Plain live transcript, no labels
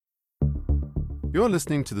You're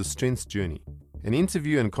listening to The Strengths Journey, an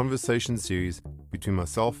interview and conversation series between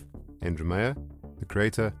myself, Andrew Meyer, the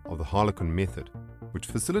creator of the Harlequin Method, which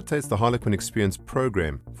facilitates the Harlequin Experience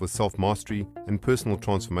program for self-mastery and personal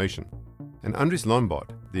transformation, and Andries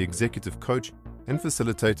Lombard, the executive coach and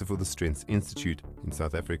facilitator for the Strengths Institute in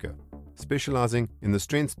South Africa, specializing in the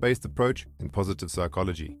strengths-based approach and positive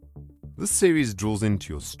psychology. This series drills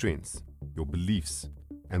into your strengths, your beliefs,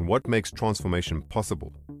 and what makes transformation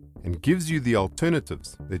possible, and gives you the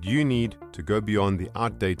alternatives that you need to go beyond the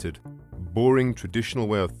outdated, boring traditional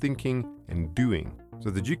way of thinking and doing,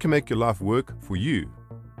 so that you can make your life work for you,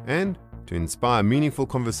 and to inspire meaningful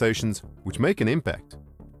conversations which make an impact.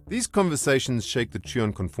 These conversations shake the tree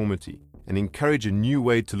on conformity and encourage a new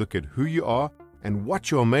way to look at who you are and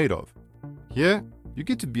what you are made of. Here, you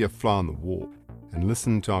get to be a fly on the wall and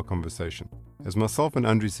listen to our conversation, as myself and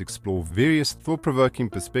Andries explore various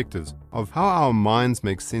thought-provoking perspectives of how our minds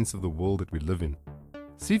make sense of the world that we live in.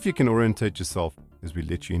 See if you can orientate yourself as we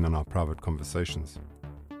let you in on our private conversations.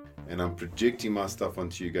 And I'm projecting my stuff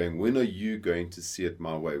onto you, going, when are you going to see it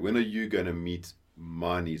my way? When are you going to meet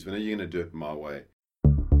my needs? When are you going to do it my way?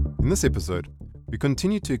 In this episode, we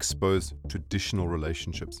continue to expose traditional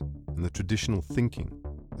relationships and the traditional thinking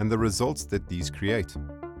and the results that these create,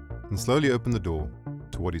 and slowly open the door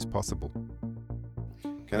to what is possible.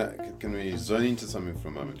 Can we zone into something for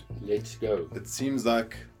a moment? Let's go. It seems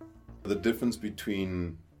like the difference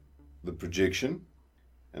between the projection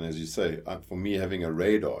and, as you say, for me, having a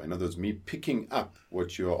radar, in other words, me picking up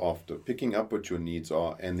what you're after, picking up what your needs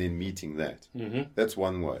are, and then meeting that. Mm-hmm. That's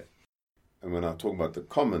one way. And when I talk about the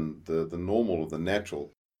common, the normal or the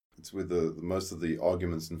natural, it's where the most of the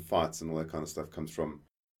arguments and fights and all that kind of stuff comes from.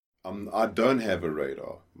 I don't have a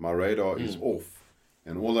radar. My radar is off.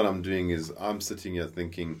 And all that I'm doing is I'm sitting here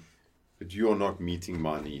thinking that you're not meeting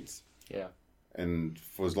my needs. Yeah. And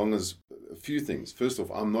for as long as a few things. First off,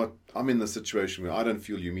 I'm in the situation where I don't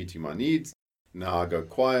feel you meeting my needs. Now I go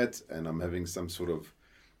quiet and I'm having some sort of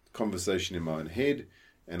conversation in my own head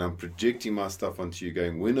and I'm projecting my stuff onto you,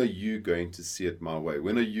 going, when are you going to see it my way?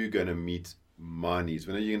 When are you going to meet my needs?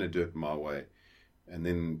 When are you going to do it my way? And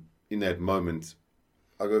then in that moment,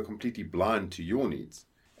 I go completely blind to your needs.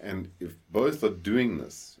 And if both are doing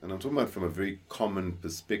this, and I'm talking about from a very common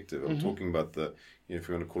perspective, I'm talking about the, if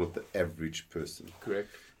you want to call it the average person. Correct.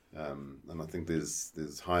 And I think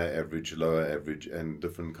there's higher average, lower average, and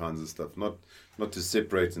different kinds of stuff. Not to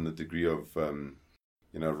separate in the degree of,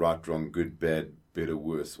 right, wrong, good, bad, better,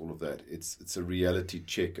 worse, all of that. It's a reality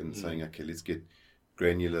check and saying, okay, let's get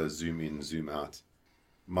granular, zoom in, zoom out.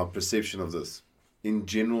 My perception of this, in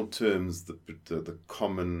general terms, the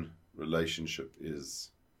common relationship is,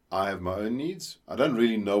 I have my own needs. I don't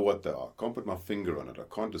really know what they are. I can't put my finger on it. I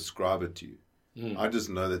can't describe it to you. I just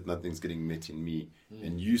know that nothing's getting met in me,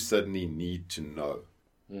 and you suddenly need to know.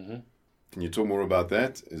 Mm-hmm. Can you talk more about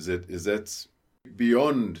that? Is that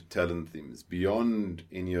beyond talent themes, beyond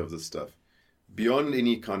any of the stuff, beyond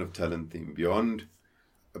any kind of talent theme, beyond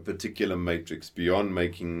a particular matrix, beyond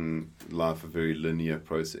making life a very linear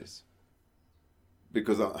process?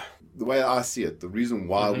 Because the way I see it, the reason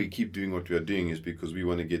why we keep doing what we are doing is because we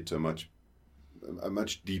want to get to a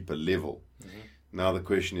much deeper level. Mm-hmm. Now the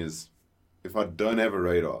question is, if I don't have a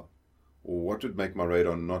radar, or what would make my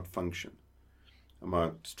radar not function? Am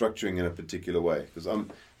I structuring in a particular way? Because I'm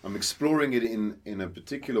exploring it in a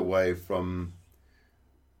particular way from,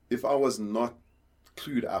 if I was not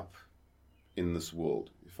clued up in this world,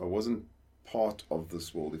 if I wasn't part of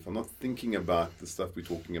this world, if I'm not thinking about the stuff we're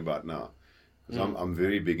talking about now, because I'm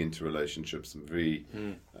very big into relationships. I'm very,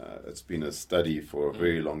 it's been a study for a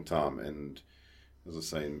very long time. And as I was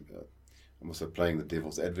saying, I'm also playing the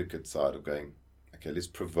devil's advocate side of going, okay, let's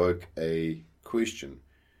provoke a question,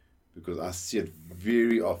 because I see it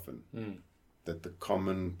very often that the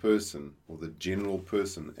common person or the general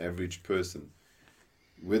person, average person,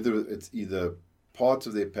 whether it's either part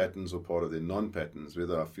of their patterns or part of their non-patterns,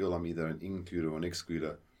 whether I feel I'm either an includer or an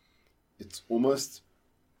excluder, it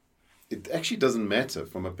actually doesn't matter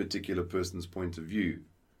from a particular person's point of view.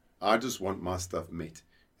 I just want my stuff met.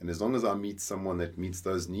 And as long as I meet someone that meets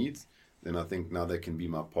those needs, then I think now they can be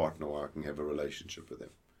my partner, or I can have a relationship with them.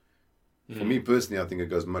 For me personally, I think it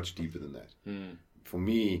goes much deeper than that. For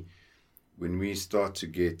me, when we start to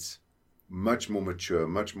get much more mature,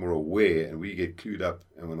 much more aware, and we get clued up,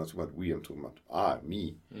 and when I talk about we, I'm talking about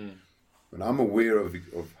me. When I'm aware of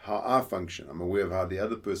how I function, I'm aware of how the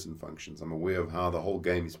other person functions, I'm aware of how the whole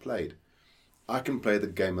game is played, I can play the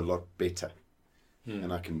game a lot better.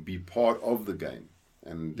 And I can be part of the game,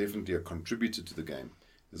 and definitely a contributor to the game,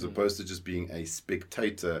 as opposed to just being a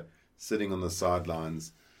spectator sitting on the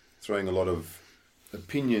sidelines, throwing a lot of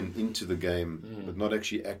opinion into the game, but not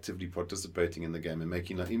actually actively participating in the game and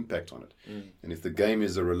making an impact on it. And if the game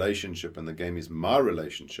is a relationship and the game is my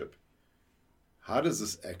relationship, how does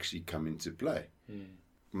this actually come into play?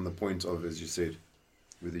 From the point of, as you said,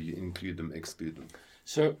 whether you include them, exclude them.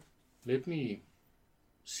 So let me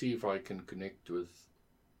see if I can connect with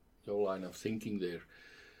your line of thinking there.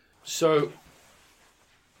 So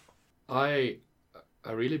I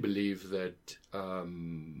really believe that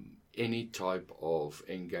any type of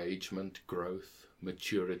engagement, growth,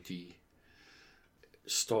 maturity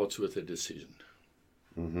starts with a decision.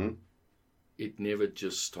 It never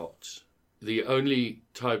just starts. The only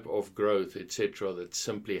type of growth, etc., that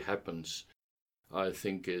simply happens, I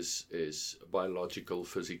think, is biological,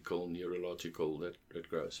 physical, neurological, that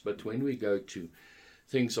grows. But when we go to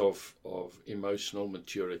things of emotional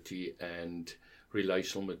maturity and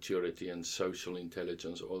relational maturity and social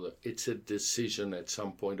intelligence, it's a decision at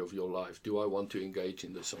some point of your life. Do I want to engage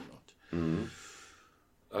in this or not?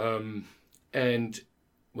 And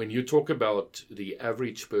when you talk about the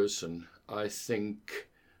average person, I think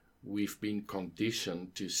we've been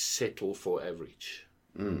conditioned to settle for average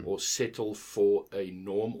or settle for a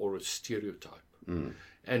norm or a stereotype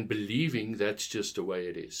and believing that's just the way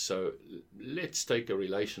it is. So let's take a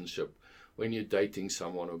relationship. When you're dating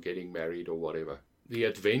someone or getting married or whatever, the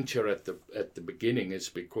adventure at the beginning is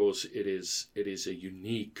because it is a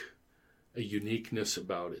uniqueness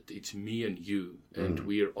about it. It's me and you, and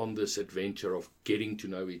we're on this adventure of getting to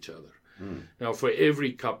know each other. Now, for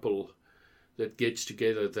every couple that gets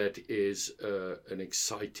together, that is an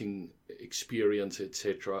exciting experience,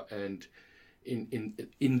 etc. And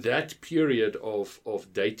in that period of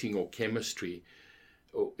dating or chemistry,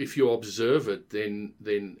 or if you observe it,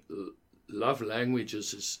 then love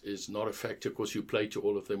languages is not a factor because you play to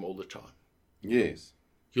all of them all the time. Yes.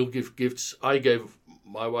 You'll give gifts. I gave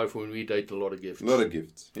my wife, when we date, a lot of gifts. A lot of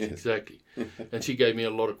gifts, yes. Exactly. And she gave me a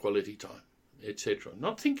lot of quality time, etc.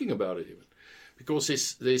 Not thinking about it even.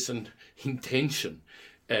 Because there's an intention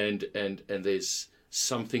and there's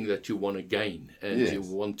something that you want to gain and you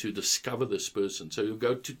want to discover this person. So you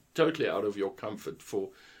go totally out of your comfort for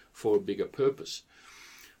a bigger purpose.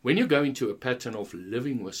 When you go into a pattern of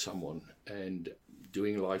living with someone and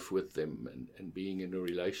doing life with them and being in a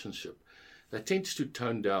relationship, that tends to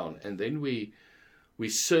tone down. And then we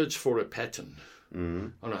search for a pattern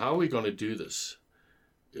on how we're going to do this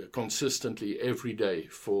consistently every day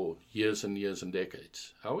for years and years and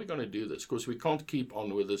decades. How are we going to do this? Because we can't keep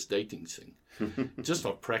on with this dating thing. It's just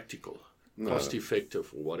not practical, cost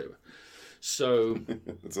effective or whatever. So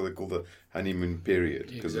that's what they call the honeymoon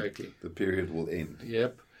period. Exactly. The period will end.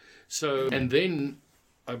 Yep. So, and then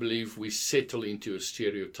I believe we settle into a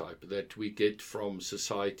stereotype that we get from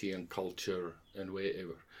society and culture and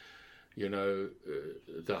wherever. You know,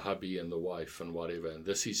 the hubby and the wife and whatever. And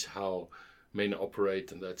this is how men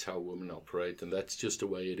operate, and that's how women operate, and that's just the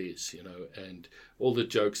way it is, you know, and all the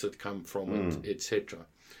jokes that come from it, etc.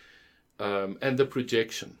 And the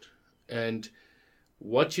projection. And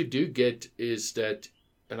what you do get is that,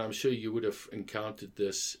 and I'm sure you would have encountered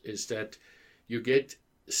this, is that you get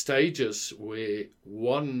stages where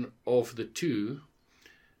one of the two,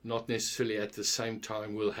 not necessarily at the same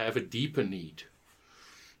time, will have a deeper need,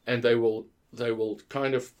 and they will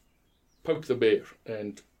kind of poke the bear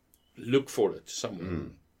and look for it somewhere.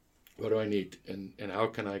 What do I need, and how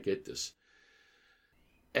can I get this?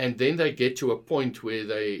 And then they get to a point where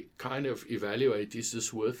they kind of evaluate, is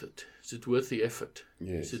this worth it? Is it worth the effort?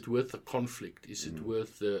 Yes. Is it worth the conflict? Is it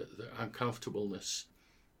worth the uncomfortableness?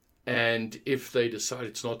 And if they decide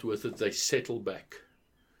it's not worth it, they settle back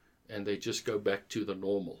and they just go back to the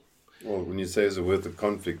normal. Well, when you say is it worth the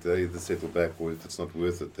conflict, they either settle back, or if it's not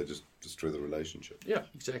worth it, they just destroy the relationship. Yeah,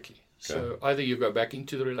 exactly. Okay. So either you go back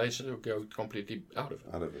into the relationship or go completely out of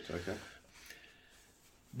it. Out of it, okay.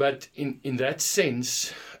 But in that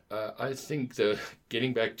sense, I think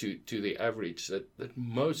getting back to the average, that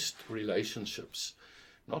most relationships,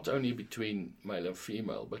 not only between male and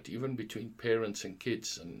female, but even between parents and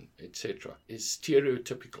kids and etc., is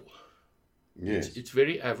stereotypical. Yes. It's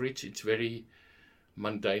very average, it's very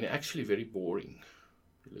mundane, actually very boring.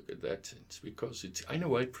 Look at that. It's because it's in a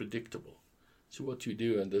way predictable. It's what you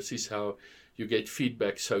do, and this is how you get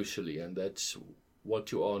feedback socially, and that's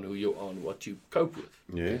what you are and who you are and what you cope with.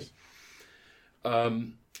 Yes.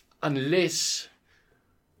 Okay? Unless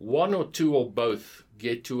one or two or both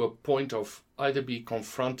get to a point of either be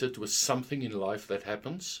confronted with something in life that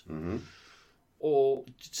happens, or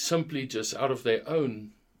simply just out of their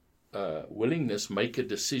own willingness make a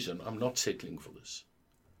decision. I'm not settling for this.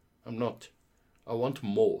 I'm not. I want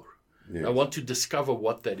more. Yes. I want to discover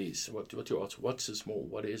what that is. What you ask, what's this more?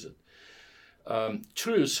 What is it?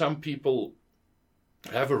 True, some people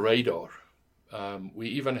have a radar. We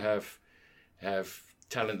even have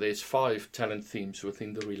talent. There's 5 talent themes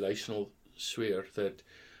within the relational sphere that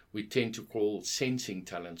we tend to call sensing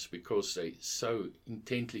talents, because they so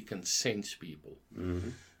intently can sense people. Mm-hmm.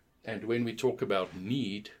 And when we talk about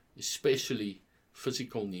need, especially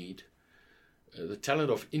physical need, the talent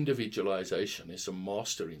of individualization is a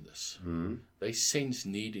master in this. Mm-hmm. They sense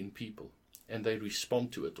need in people, and they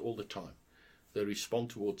respond to it all the time. They respond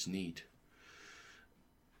towards need.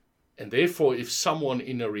 And therefore, if someone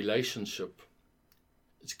in a relationship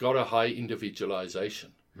has got a high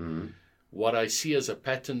individualization, Mm-hmm. what I see as a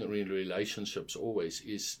pattern in relationships always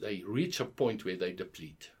is they reach a point where they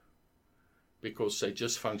deplete, because they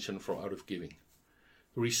just function from out of giving,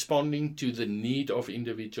 responding to the need of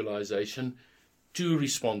individualization to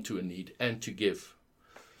respond to a need and to give.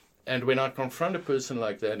 And when I confront a person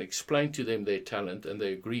like that and explain to them their talent, and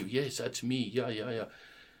they agree, yes, that's me, yeah,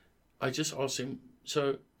 I just ask them,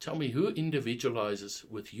 so tell me, who individualizes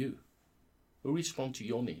with you? Who responds to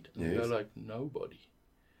your need? And Yes. they go like, nobody.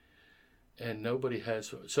 And nobody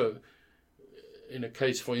has. So in a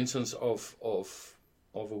case, for instance, of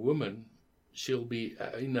a woman, she'll be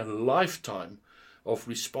in a lifetime of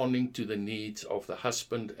responding to the needs of the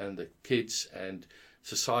husband and the kids and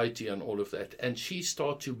society and all of that. And she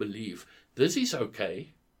starts to believe this is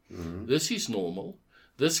okay, Mm-hmm. this is normal,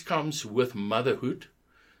 this comes with motherhood,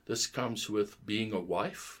 this comes with being a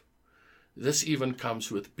wife, this even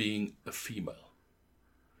comes with being a female.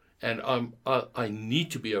 And I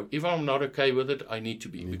need to be, if I'm not okay with it, I need to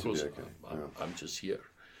be, You need to be because okay, yeah. I'm just here.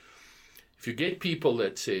 If you get people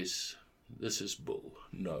that says, this is bull,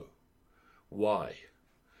 no. Why?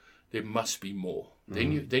 There must be more.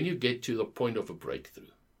 Mm-hmm. Then you get to the point of a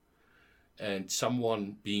breakthrough. And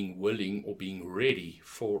someone being willing or being ready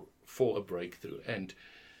for a breakthrough. And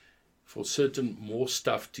for certain more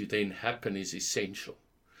stuff to then happen is essential.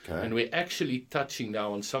 Okay. And we're actually touching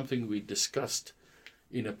now on something we discussed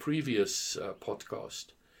in a previous podcast.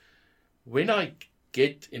 When I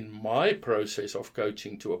get in my process of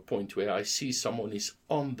coaching to a point where I see someone is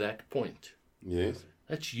on that point, Yes.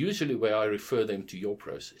 that's usually where I refer them to your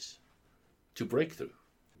process, to breakthrough,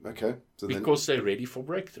 Okay. So then because they're ready for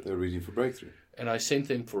breakthrough. they're ready for breakthrough. And I sent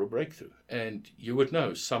them for a breakthrough. And you would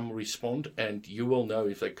know, some respond, and you will know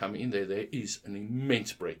if they come in there is an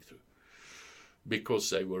immense breakthrough, because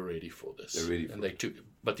they were ready for this. They're ready for and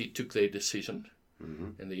they took their decision.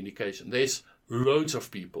 Mm-hmm. And the indication. There's loads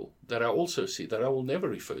of people that I also see that I will never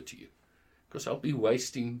refer to you, because I'll be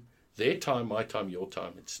wasting their time, my time, your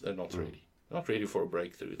time. They're not ready. Not ready for a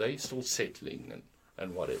breakthrough. They're still settling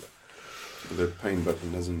and whatever. The pain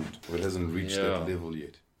button hasn't reached Yeah. that level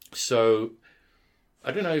yet. So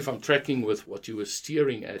I don't know if I'm tracking with what you were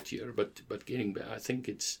steering at here, but getting back, I think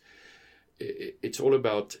it's all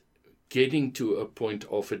about getting to a point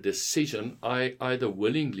of a decision, either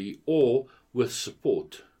willingly or with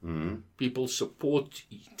support. Mm-hmm. People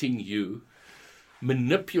supporting you,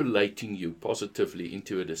 manipulating you positively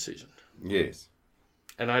into a decision. Yes.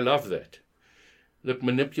 And I love that. Look,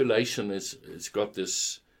 manipulation has got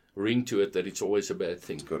this ring to it that it's always a bad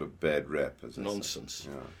thing. It's got a bad rap. As I say. Nonsense.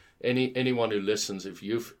 Yeah. Anyone who listens, if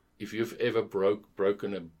you've ever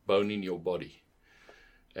broken a bone in your body,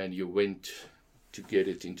 and you went to get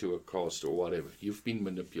it into a cast or whatever, you've been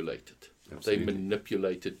manipulated. Absolutely. They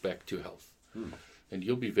manipulated back to health. And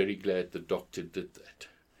you'll be very glad the doctor did that.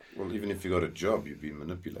 Well, even if you got a job, you've been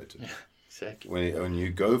manipulated. Exactly. When you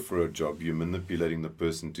go for a job, you're manipulating the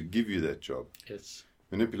person to give you that job. Yes.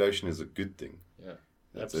 Manipulation is a good thing. Yeah.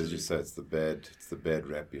 It's, as you say, it's the bad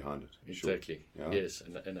rap behind it. Exactly. Sure. Yeah. Yes,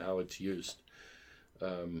 and how it's used.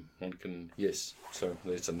 One can, yes. So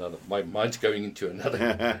there's another. My mind's going into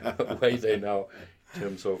another way there now, in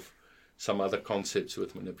terms of some other concepts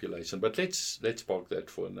with manipulation. But let's park that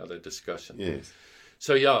for another discussion. Yes.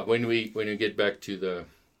 So yeah, when we get back to the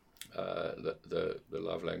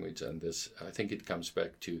love language and this, I think it comes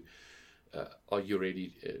back to, are you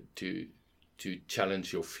ready to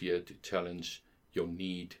challenge your fear, to challenge your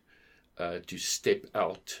need, to step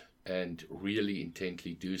out and really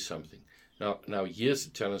intently do something. Now here's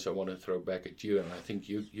the challenge I want to throw back at you, and I think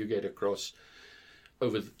you get across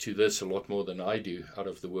over to this a lot more than I do out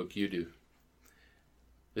of the work you do.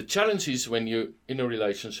 The challenge is when you're in a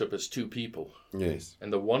relationship as two people, Yes.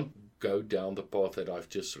 and the one go down the path that I've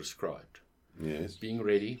just described, Yes. being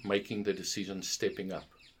ready, making the decision, stepping up,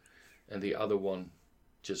 and the other one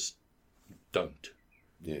just don't.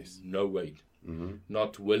 Yes. No way. Mm-hmm.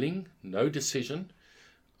 Not willing, no decision.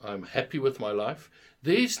 I'm happy with my life.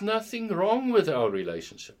 There's nothing wrong with our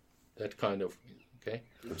relationship. That kind of, okay?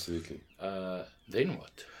 Absolutely. Then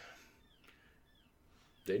what?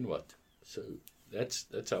 then what? So that's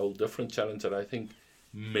a whole different challenge that I think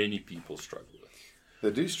many people struggle with.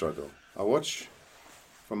 They do struggle. I watch,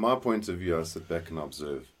 from my point of view, I sit back and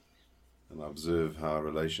observe. And I observe how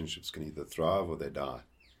relationships can either thrive or they die.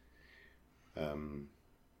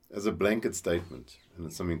 As a blanket statement, and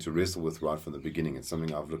it's something to wrestle with right from the beginning, it's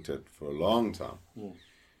something I've looked at for a long time,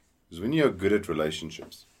 is when you're good at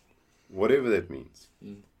relationships, whatever that means,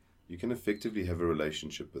 you can effectively have a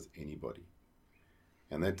relationship with anybody.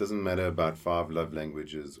 And that doesn't matter about 5 love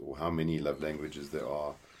languages or how many love languages there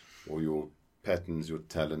are, or your patterns, your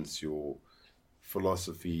talents, your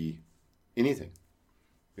philosophy, anything.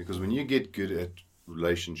 Because when you get good at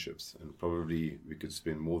relationships, and probably we could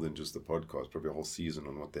spend more than just the podcast, probably a whole season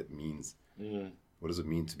on what that means. What does it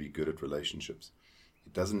mean to be good at relationships?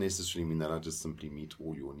 It doesn't necessarily mean that I just simply meet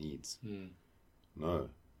all your needs. No.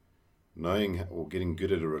 Knowing or getting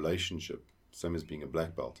good at a relationship, same as being a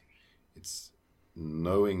black belt, it's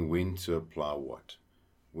knowing when to apply what,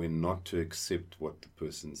 when not to accept what the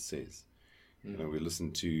person says. You know, we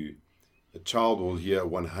listen to a child will hear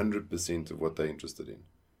 100% of what they're interested in.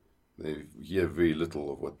 They hear very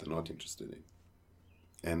little of what they're not interested in.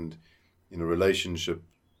 And in a relationship,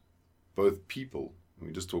 both people,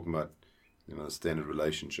 we're just talking about, a standard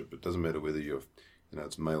relationship. It doesn't matter whether you're,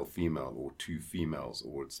 it's male, female, or 2 females,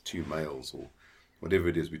 or it's 2 males, or whatever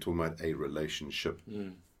it is. We're talking about a relationship.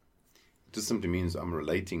 It just simply means I'm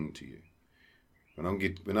relating to you.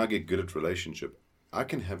 When I get good at relationship, I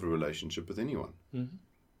can have a relationship with anyone,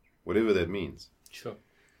 whatever that means. Sure.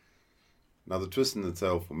 Now, the twist in the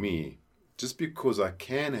tail for me, just because I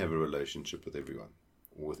can have a relationship with everyone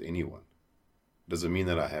or with anyone, does it mean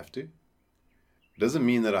that I have to? Doesn't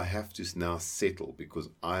mean that I have to now settle because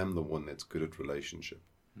I am the one that's good at relationship.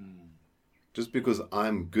 Just because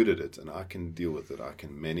I'm good at it and I can deal with it, I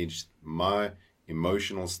can manage my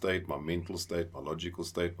emotional state, my mental state, my logical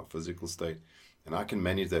state, my physical state, and I can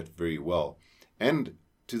manage that very well. And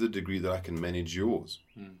to the degree that I can manage yours.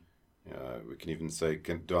 We can even say,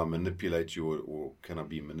 do I manipulate you or can I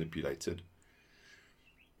be manipulated?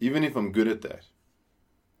 Even if I'm good at that,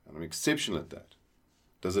 and I'm exceptional at that,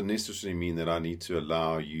 does it necessarily mean that I need to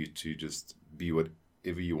allow you to just be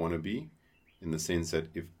whatever you want to be? In the sense that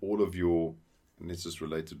if all of your, and let's just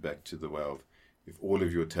relate it back to the way of, if all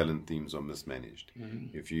of your talent themes are mismanaged,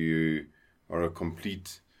 if you are a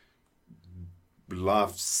complete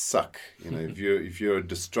life suck, if you're a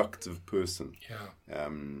destructive person,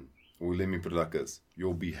 or let me put it like this,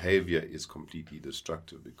 your behavior is completely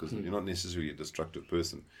destructive because you're not necessarily a destructive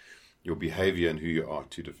person. Your behavior and who you are,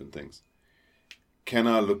 2 different things. Can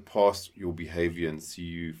I look past your behavior and see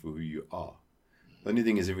you for who you are? The only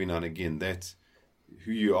thing is, every now and again, that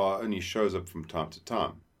who you are only shows up from time to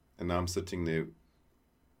time. And now I'm sitting there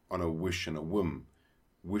on a wish and a whim,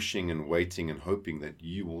 wishing and waiting and hoping that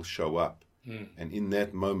you will show up. And in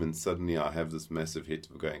that moment, suddenly I have this massive hit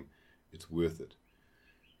of going, it's worth it.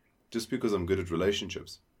 Just because I'm good at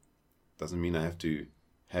relationships doesn't mean I have to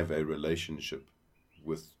have a relationship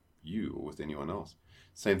with you or with anyone else.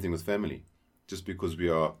 Same thing with family. Just because we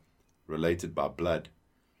are related by blood,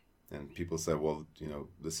 and people say, well,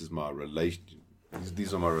 this is my relation.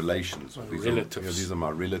 These are my relations. These are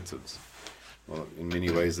my relatives. Well, in many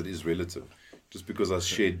ways, it is relative. Just because I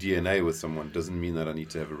share DNA with someone doesn't mean that I need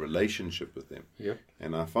to have a relationship with them.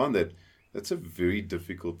 And I find that that's a very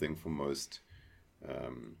difficult thing for most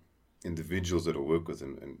individuals that I work with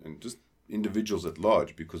and just individuals at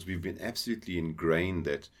large, because we've been absolutely ingrained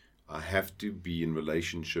that I have to be in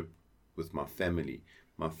relationship with my family,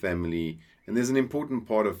 and there's an important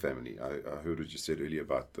part of family. I heard what you said earlier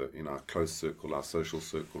about in our close circle, our social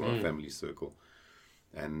circle, our family circle.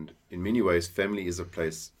 And in many ways, family is a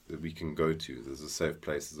place that we can go to. There's a safe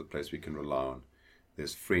place. There's a place we can rely on.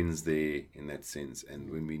 There's friends there in that sense. And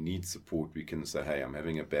when we need support, we can say, hey, I'm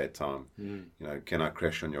having a bad time. Can I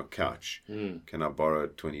crash on your couch? Can I borrow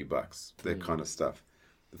 $20? That kind of stuff.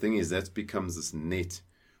 The thing is, that becomes this net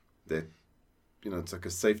that, it's like a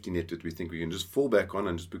safety net that we think we can just fall back on.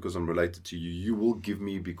 And just because I'm related to you, you will give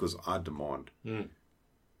me because I demand.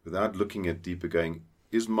 Without looking at deeper, going,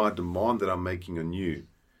 is my demand that I'm making on you,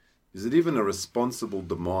 is it even a responsible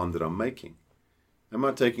demand that I'm making? Am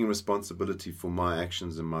I taking responsibility for my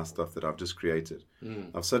actions and my stuff that I've just created?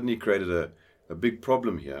 I've suddenly created a big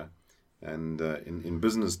problem here. And in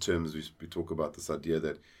business terms, we talk about this idea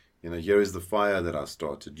that, here is the fire that I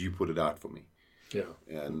started. You put it out for me.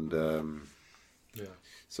 And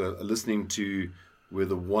so listening to where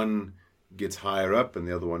the one gets higher up and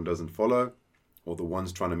the other one doesn't follow, or the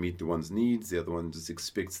one's trying to meet the one's needs, the other one just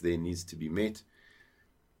expects their needs to be met.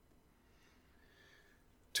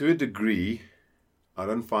 To a degree, I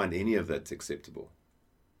don't find any of that's acceptable.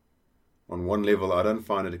 on one level, I don't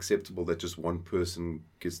find it acceptable that just one person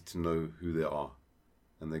gets to know who they are,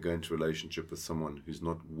 and they go into a relationship with someone who's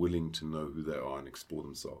not willing to know who they are and explore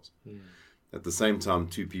themselves. At the same time,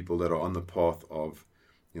 two people that are on the path of,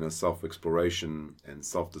 self-exploration and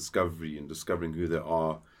self-discovery and discovering who they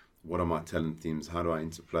are, what are my talent themes, how do I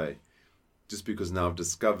interplay? Just because now I've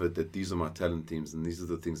discovered that these are my talent themes and these are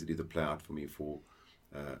the things that either play out for me for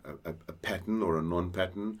a pattern or a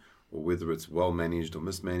non-pattern, or whether it's well-managed or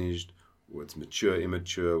mismanaged, or it's mature,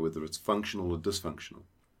 immature, whether it's functional or dysfunctional.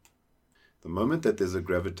 The moment that there's a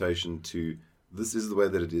gravitation to this is the way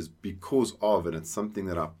that it is because of, and it's something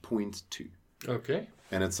that I point to. Okay.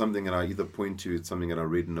 And it's something that I either point to, it's something that I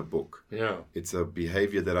read in a book. Yeah. It's a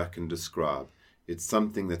behavior that I can describe. It's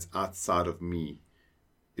something that's outside of me.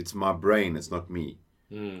 It's my brain, it's not me.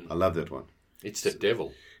 I love that one. It's the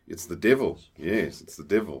devil. It's the devil. Yes, it's the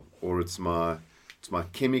devil. Or it's my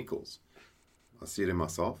chemicals. I see it in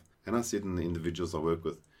myself, and I see it in the individuals I work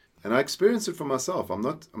with. And I experience it for myself. I'm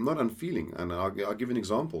not unfeeling. And I'll give an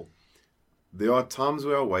example. There are times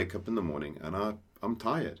where I wake up in the morning and I'm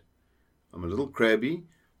tired. I'm a little crabby,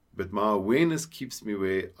 but my awareness keeps me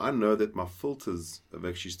where I know that my filters have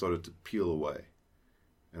actually started to peel away.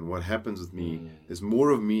 And what happens with me, there's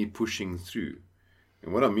more of me pushing through.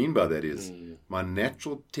 And what I mean by that is my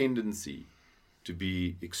natural tendency to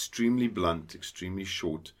be extremely blunt, extremely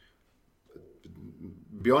short,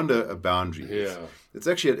 beyond a boundary. Yeah. It's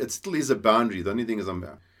actually, it still is a boundary. The only thing is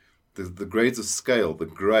the grades of scale, the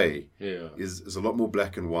gray, is a lot more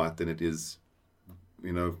black and white than it is,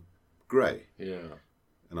 gray. Yeah.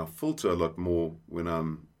 And I filter a lot more when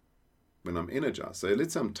I'm energized. So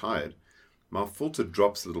let's say I'm tired, my filter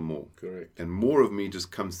drops a little more. Correct. And more of me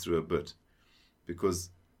just comes through a bit. Because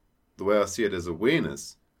the way I see it as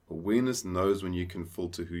awareness knows when you can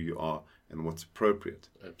filter who you are and what's appropriate.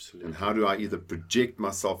 Absolutely. And how do I either project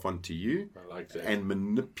myself onto you I like that. and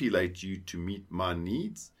manipulate you to meet my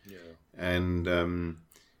needs. Yeah. And,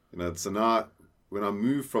 so now when I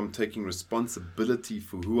move from taking responsibility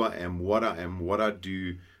for who I am, what I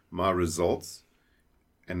do, my results,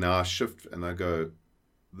 and now I shift and I go,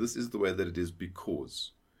 this is the way that it is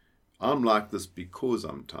because I'm like this because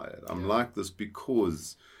I'm tired. I'm like this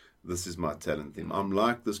because this is my talent theme. I'm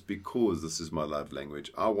like this because this is my love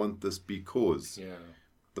language. I want this because. Yeah.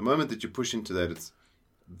 The moment that you push into that, it's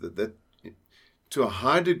that to a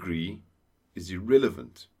high degree is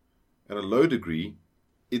irrelevant. At a low degree,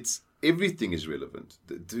 everything is relevant.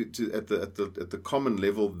 At the common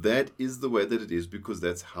level, that is the way that it is because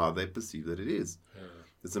that's how they perceive that it is. Yeah.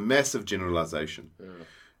 It's a massive generalization. Yeah.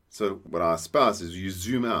 So what I espouse is you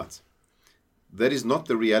zoom out. That is not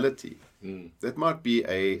the reality. That might be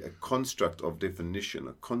a construct of definition,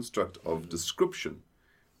 a construct of description.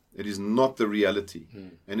 It is not the reality.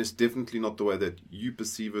 And it's definitely not the way that you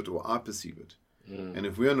perceive it or I perceive it. And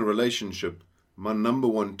if we're in a relationship, my number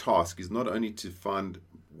one task is not only to find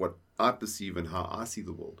what I perceive and how I see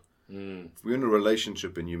the world. If we're in a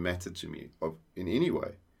relationship and you matter to me in any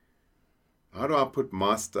way, how do I put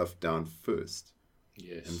my stuff down first?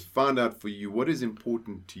 Yes. And find out for you what is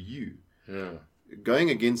important to you. Yeah. Going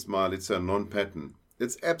against my, let's say, non-pattern,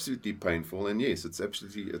 it's absolutely painful. And yes, it's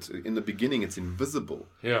in the beginning, it's invisible.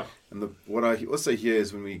 Yeah. And what I also hear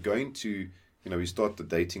is when we go into, we start the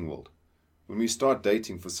dating world. When we start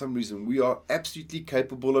dating, for some reason, we are absolutely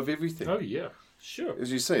capable of everything. Oh, yeah. Sure.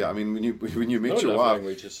 As you say, I mean, when you meet your love wife,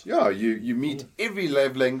 languages. yeah, you meet every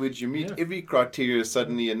love language, you meet every criteria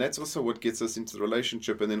suddenly, and that's also what gets us into the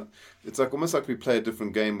relationship. And then it's like almost like we play a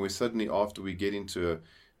different game where suddenly after we get into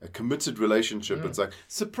a committed relationship, it's like,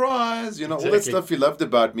 surprise, all that stuff you loved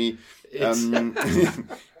about me. It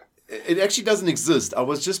actually doesn't exist. I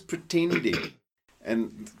was just pretending.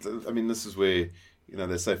 And this is where,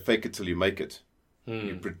 they say fake it till you make it.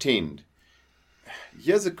 You pretend.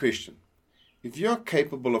 Here's a question. If you're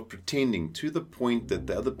capable of pretending to the point that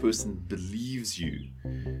the other person believes you,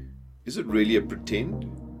 is it really a pretend?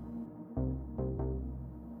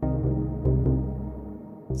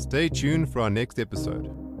 Stay tuned for our next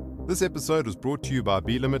episode. This episode was brought to you by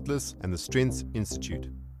Be Limitless and the Strengths Institute.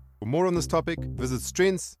 For more on this topic, visit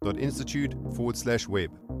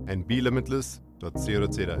strengths.institute/web and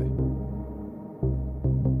belimitless.co.za.